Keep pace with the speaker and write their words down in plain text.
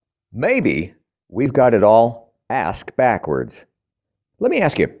Maybe we've got it all ask backwards. Let me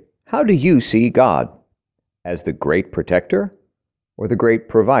ask you, how do you see God? As the great protector or the great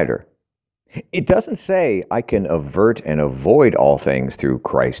provider? It doesn't say I can avert and avoid all things through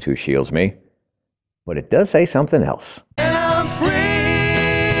Christ who shields me, but it does say something else. And I'm free.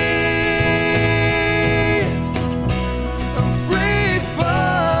 I'm free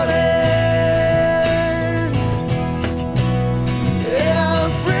falling. Yeah,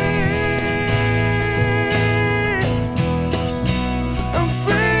 I'm free. I'm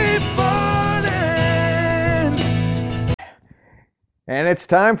free falling. And it's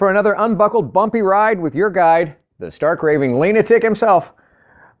time for another unbuckled, bumpy ride with your guide, the stark raving lunatic himself.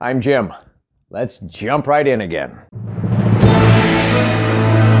 I'm Jim. Let's jump right in again.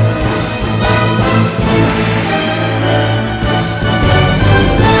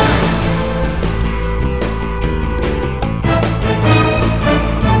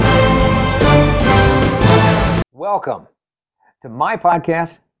 Welcome to my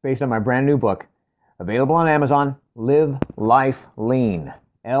podcast based on my brand new book, available on Amazon, Live Life Lean,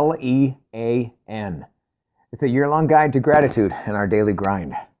 L-E-A-N. It's a year-long guide to gratitude and our daily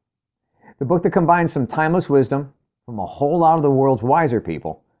grind. The book that combines some timeless wisdom from a whole lot of the world's wiser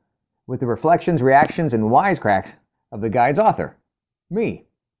people with the reflections, reactions, and wisecracks of the guide's author, me.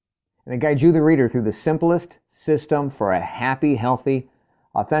 And it guides you, the reader, through the simplest system for a happy, healthy,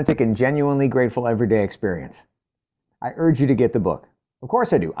 authentic, and genuinely grateful everyday experience. I urge you to get the book. Of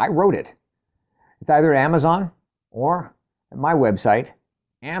course I do. I wrote it. It's either at Amazon or at my website,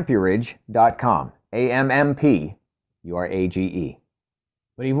 ampurage.com. A-M-M-P-U-R-A-G-E.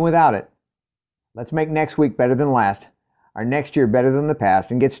 But even without it, let's make next week better than last, our next year better than the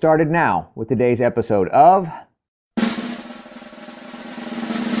past, and get started now with today's episode of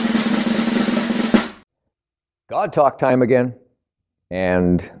God Talk time again.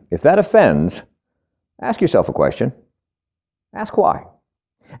 And if that offends, ask yourself a question. Ask why.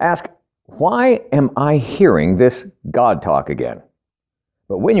 Ask, why am I hearing this God talk again?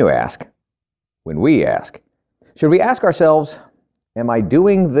 But when we ask, should we ask ourselves, am I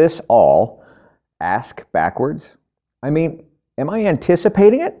doing this all ask backwards? I mean, am I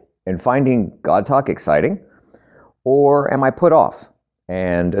anticipating it and finding God talk exciting? Or am I put off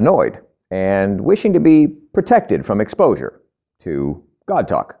and annoyed and wishing to be protected from exposure to God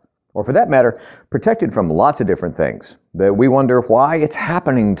talk? Or for that matter, protected from lots of different things that we wonder why it's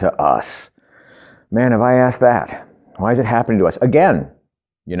happening to us. Man, have I asked that? Why is it happening to us? Again,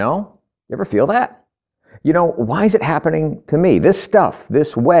 you ever feel that? Why is it happening to me? This stuff,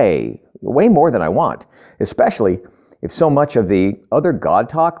 this way more than I want, especially if so much of the other God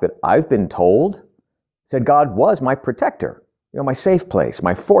talk that I've been told said God was my protector, my safe place,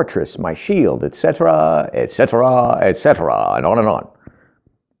 my fortress, my shield, etc., etc., etc., and on and on.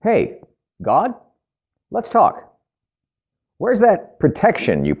 Hey, God, let's talk. Where's that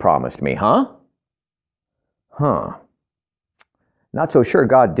protection you promised me, huh? Not so sure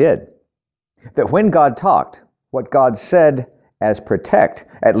God did. That when God talked, what God said as protect,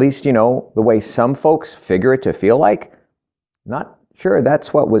 at least, the way some folks figure it to feel like, not sure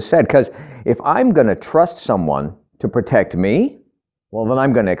that's what was said. Because if I'm going to trust someone to protect me, well, then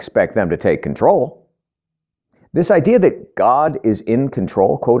I'm going to expect them to take control. This idea that God is in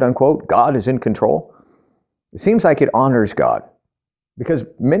control, quote unquote, God is in control, it seems like it honors God. Because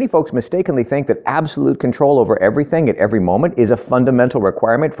many folks mistakenly think that absolute control over everything at every moment is a fundamental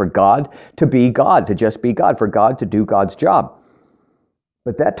requirement for God to be God, to just be God, for God to do God's job.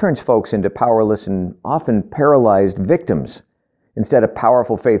 But that turns folks into powerless and often paralyzed victims instead of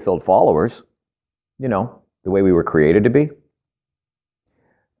powerful, faith-filled followers. The way we were created to be.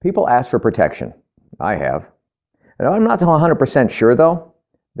 People ask for protection. I have. And I'm not 100% sure, though,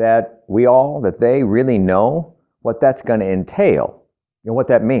 that they really know what that's going to entail. What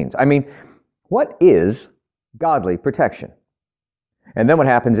that means. I mean, what is godly protection? And then what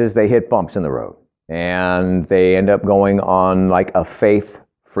happens is they hit bumps in the road and they end up going on like a faith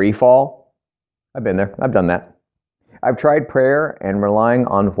free fall. I've been there. I've done that. I've tried prayer and relying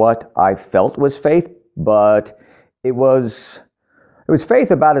on what I felt was faith, but it was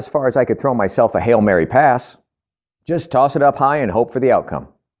faith about as far as I could throw myself a Hail Mary pass. Just toss it up high and hope for the outcome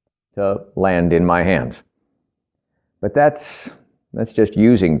to land in my hands. But that's just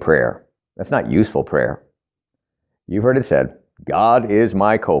using prayer. That's not useful prayer. You've heard it said, God is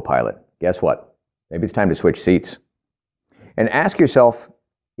my co-pilot. Guess what? Maybe it's time to switch seats. And ask yourself,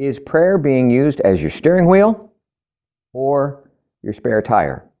 is prayer being used as your steering wheel or your spare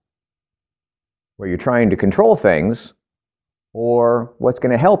tire? Where you're trying to control things or what's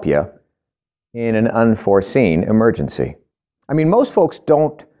going to help you in an unforeseen emergency. I mean, most folks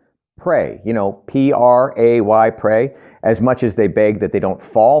don't prey, P-R-A-Y, pray, as much as they beg that they don't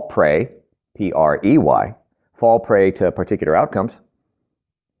fall prey, P-R-E-Y, fall prey to particular outcomes.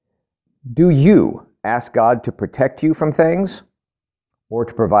 Do you ask God to protect you from things or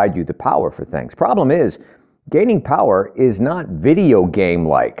to provide you the power for things? Problem is, gaining power is not video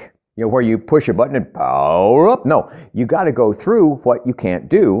game-like, where you push a button and power up. No, you got to go through what you can't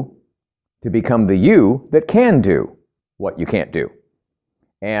do to become the you that can do what you can't do.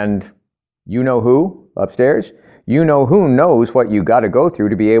 And you know who upstairs? You know who knows what you got to go through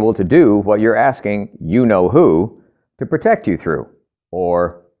to be able to do what you're asking you know who to protect you through,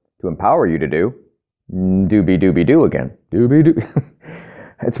 or to empower you to do. Doobie-doobie-doo again. Doobie-doo.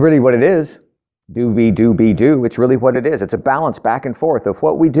 It's really what it is. Doobie-doobie-doo. It's really what it is. It's a balance back and forth of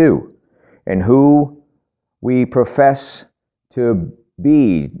what we do and who we profess to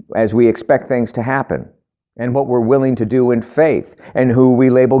be as we expect things to happen, and what we're willing to do in faith, and who we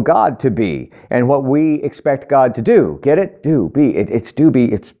label God to be, and what we expect God to do. Get it? Do, be. It's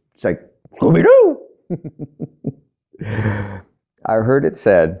doobie. It's like, doobie-doo. I heard it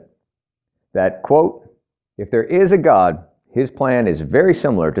said that, quote, if there is a God, his plan is very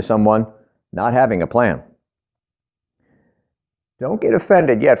similar to someone not having a plan. Don't get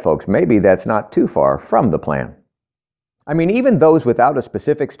offended yet, folks. Maybe that's not too far from the plan. I mean, even those without a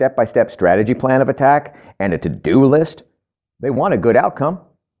specific step-by-step strategy plan of attack and a to-do list, they want a good outcome.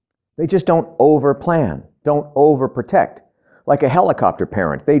 They just don't over-plan, don't over-protect. Like a helicopter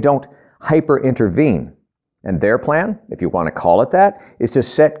parent, they don't hyper-intervene. And their plan, if you want to call it that, is to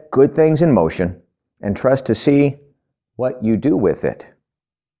set good things in motion and trust to see what you do with it.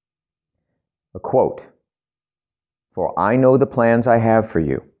 A quote, "For I know the plans I have for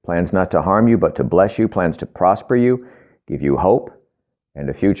you, plans not to harm you, but to bless you, plans to prosper you, give you hope and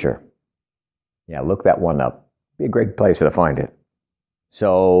a future." Yeah, look that one up. Be a great place to find it.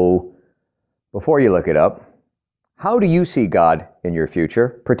 So, before you look it up, how do you see God in your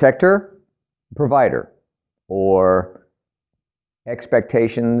future? Protector, provider, or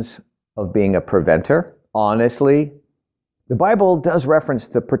expectations of being a preventer? Honestly, the Bible does reference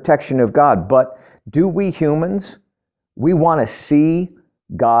the protection of God, but do we humans, we want to see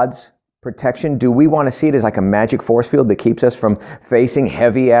God's protection? Do we want to see it as like a magic force field that keeps us from facing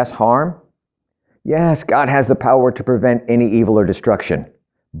heavy-ass harm? Yes, God has the power to prevent any evil or destruction,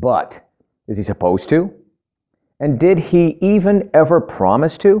 but is he supposed to? And did he even ever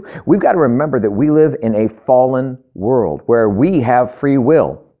promise to? We've got to remember that we live in a fallen world where we have free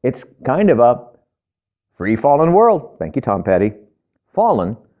will. It's kind of a free fallen world. Thank you, Tom Petty.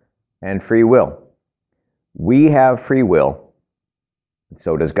 Fallen and free will. We have free will, and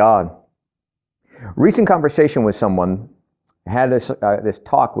so does God. Recent conversation with someone, had this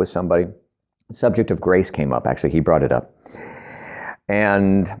talk with somebody, the subject of grace came up. Actually, he brought it up.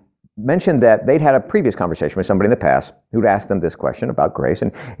 And mentioned that they'd had a previous conversation with somebody in the past who'd asked them this question about grace.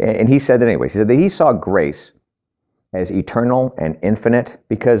 And he said that anyways. He said that he saw grace as eternal and infinite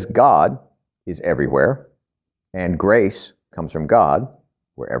because God is everywhere. And grace comes from God,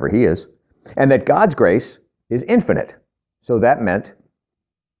 wherever he is. And that God's grace is infinite. So that meant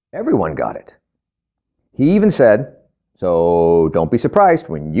everyone got it. He even said, so don't be surprised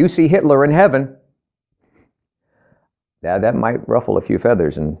when you see Hitler in heaven. That might ruffle a few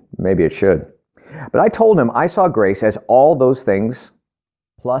feathers, and maybe it should. But I told him I saw grace as all those things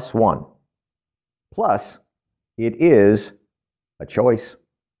plus one. Plus, it is a choice.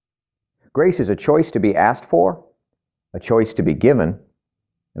 Grace is a choice to be asked for, a choice to be given,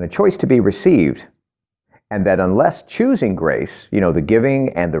 and a choice to be received. And that unless choosing grace, the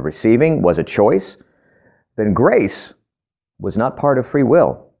giving and the receiving was a choice, then grace was not part of free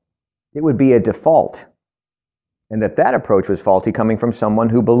will. It would be a default. And that approach was faulty coming from someone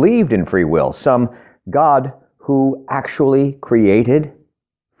who believed in free will, some God who actually created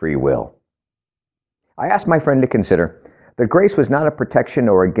free will. I asked my friend to consider that grace was not a protection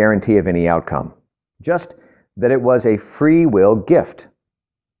or a guarantee of any outcome, just that it was a free will gift,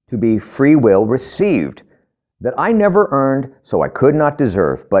 to be free will received, that I never earned, so I could not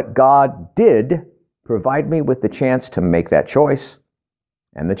deserve, but God did provide me with the chance to make that choice,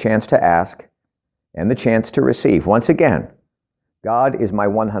 and the chance to ask, and the chance to receive. Once again, God is my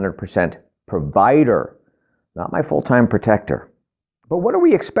 100% provider, not my full-time protector. But what are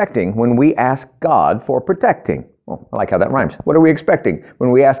we expecting when we ask God for protecting? Well, I like how that rhymes. What are we expecting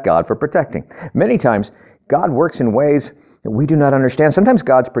when we ask God for protecting? Many times, God works in ways that we do not understand. Sometimes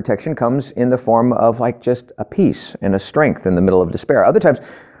God's protection comes in the form of like just a peace and a strength in the middle of despair. Other times,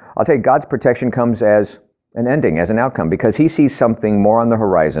 I'll tell you, God's protection comes as an ending, as an outcome, because he sees something more on the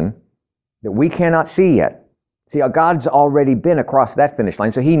horizon that we cannot see yet. See, God's already been across that finish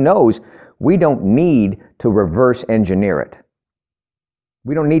line, so he knows we don't need to reverse engineer it.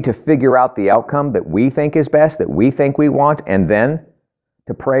 We don't need to figure out the outcome that we think is best, that we think we want, and then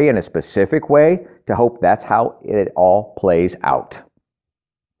to pray in a specific way to hope that's how it all plays out.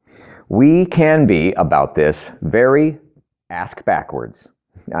 We can be, about this, very ask backwards.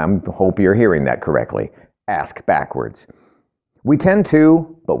 I hope you're hearing that correctly. Ask backwards. We tend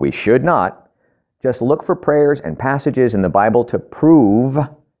to, but we should not, just look for prayers and passages in the Bible to prove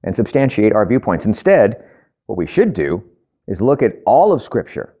and substantiate our viewpoints. Instead, what we should do is look at all of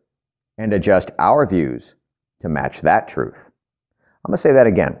Scripture and adjust our views to match that truth. I'm going to say that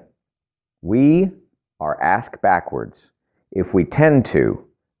again. We are ask backwards if we tend to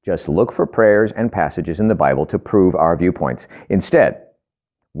just look for prayers and passages in the Bible to prove our viewpoints. Instead,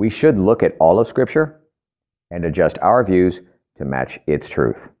 we should look at all of Scripture and adjust our views to match its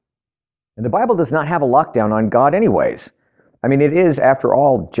truth. And the Bible does not have a lockdown on God anyways. I mean, it is, after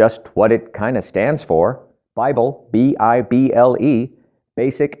all, just what it kind of stands for. Bible, B-I-B-L-E,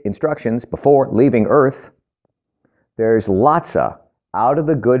 basic instructions before leaving Earth. There's lots of out of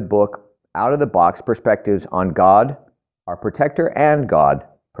the good book, out of the box perspectives on God, our protector, and God,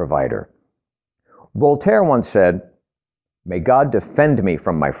 provider. Voltaire once said, "May God defend me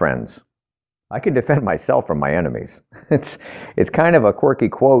from my friends. I can defend myself from my enemies." It's kind of a quirky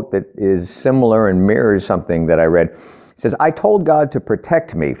quote that is similar and mirrors something that I read. It says, "I told God to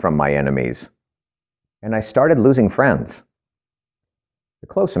protect me from my enemies, and I started losing friends."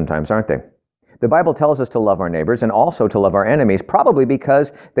 They're close sometimes, aren't they? The Bible tells us to love our neighbors and also to love our enemies, probably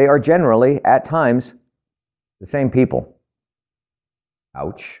because they are generally, at times, the same people.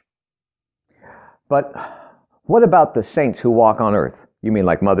 Ouch. But what about the saints who walk on earth? You mean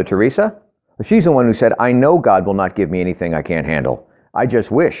like Mother Teresa? She's the one who said, "I know God will not give me anything I can't handle. I just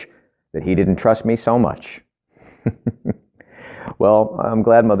wish that he didn't trust me so much." Well, I'm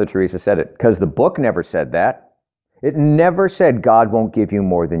glad Mother Teresa said it, because the book never said that. It never said God won't give you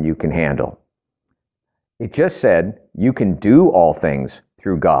more than you can handle. It just said you can do all things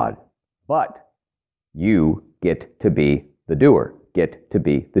through God, but you get to be the doer. Get to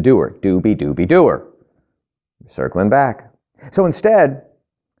be the doer. Doer. Circling back. So instead,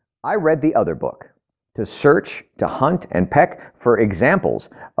 I read the other book to search, to hunt, and peck for examples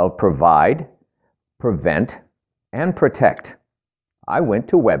of provide, prevent, and protect. I went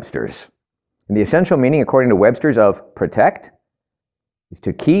to Webster's. And the essential meaning, according to Webster's, of protect is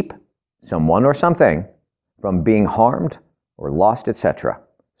to keep someone or something from being harmed or lost, etc.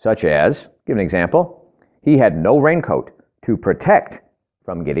 Such as, give an example, he had no raincoat to protect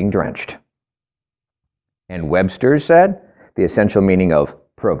from getting drenched. And Webster's said the essential meaning of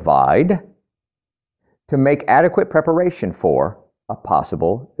provide, to make adequate preparation for a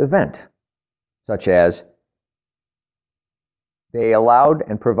possible event, such as they allowed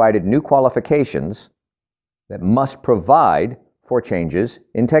and provided new qualifications that must provide for changes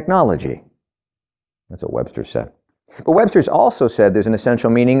in technology. That's what Webster said. But Webster's also said there's an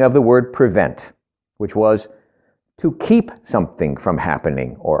essential meaning of the word prevent, which was to keep something from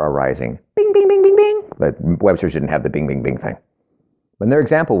happening or arising. Bing, bing, bing, bing, bing. But Webster's didn't have the bing, bing, bing thing. And their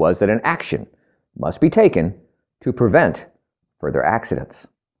example was that an action must be taken to prevent further accidents.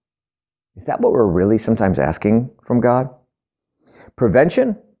 Is that what we're really sometimes asking from God?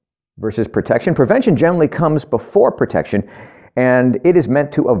 Prevention versus protection. Prevention generally comes before protection, and it is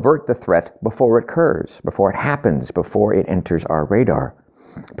meant to avert the threat before it occurs, before it happens, before it enters our radar.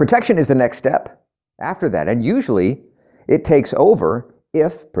 Protection is the next step after that, and usually it takes over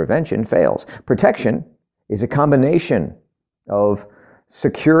if prevention fails. Protection is a combination of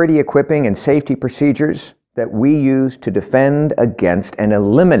security equipping and safety procedures that we use to defend against and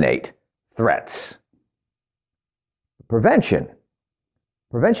eliminate threats. Prevention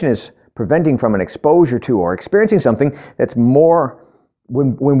is preventing from an exposure to or experiencing something that's more,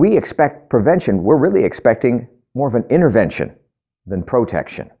 when we expect prevention, we're really expecting more of an intervention than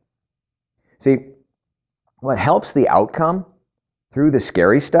protection. See, what helps the outcome through the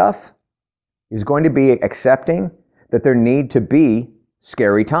scary stuff is going to be accepting that there need to be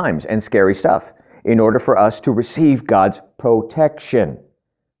scary times and scary stuff in order for us to receive God's protection,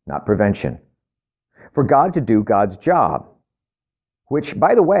 not prevention. For God to do God's job, which,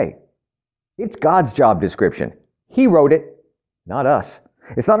 by the way, it's God's job description. He wrote it, not us.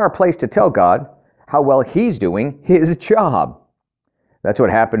 It's not our place to tell God how well he's doing his job. That's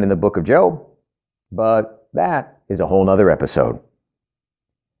what happened in the book of Job, but that is a whole nother episode.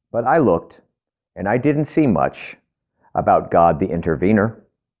 But I looked, and I didn't see much about God the intervener,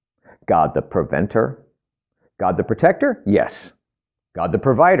 God the preventer, God the protector, yes. God the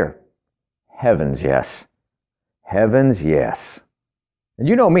provider, heavens, yes. Heavens, yes. And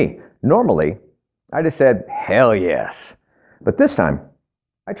you know me, normally I just said, hell yes. But this time,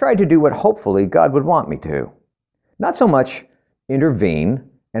 I tried to do what hopefully God would want me to. Not so much intervene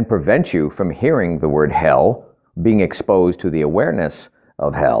and prevent you from hearing the word hell, being exposed to the awareness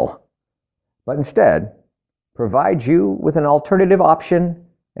of hell, but instead provide you with an alternative option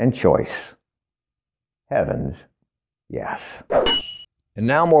and choice. Heavens, yes. And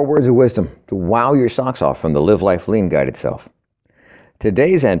now more words of wisdom to wow your socks off from the Live Life Lean Guide itself.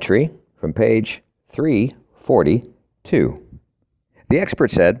 Today's entry from page 342. The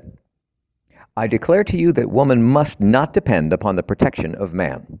expert said, I declare to you that woman must not depend upon the protection of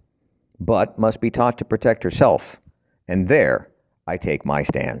man, but must be taught to protect herself, and there I take my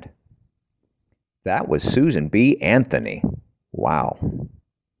stand. That was Susan B. Anthony. Wow.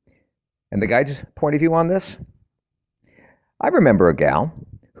 And the guide's point of view on this? I remember a gal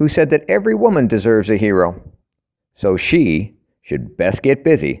who said that every woman deserves a hero, so she should best get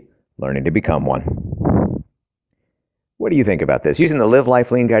busy learning to become one. What do you think about this? Using the Live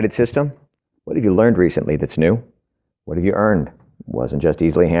Life Lean Guided system, what have you learned recently that's new? What have you earned? Wasn't just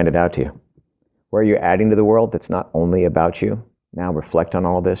easily handed out to you. Where are you adding to the world that's not only about you? Now reflect on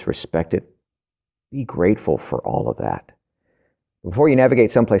all this, respect it. Be grateful for all of that. Before you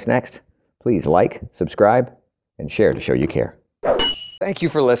navigate someplace next, please like, subscribe, and share to show you care. Thank you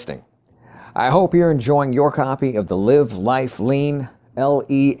for listening. I hope you're enjoying your copy of the Live Life Lean,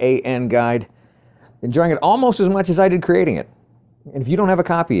 L-E-A-N guide. Enjoying it almost as much as I did creating it. And if you don't have a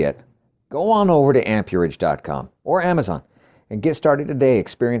copy yet, go on over to amperage.com or Amazon and get started today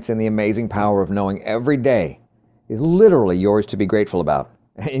experiencing the amazing power of knowing every day is literally yours to be grateful about.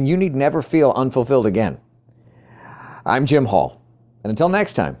 And you need never feel unfulfilled again. I'm Jim Hall. And until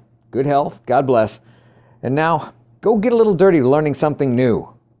next time, good health, God bless. And now, go get a little dirty learning something new.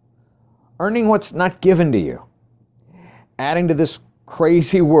 Earning what's not given to you. Adding to this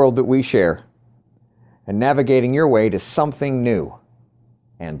crazy world that we share. And navigating your way to something new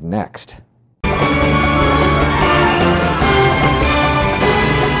and next.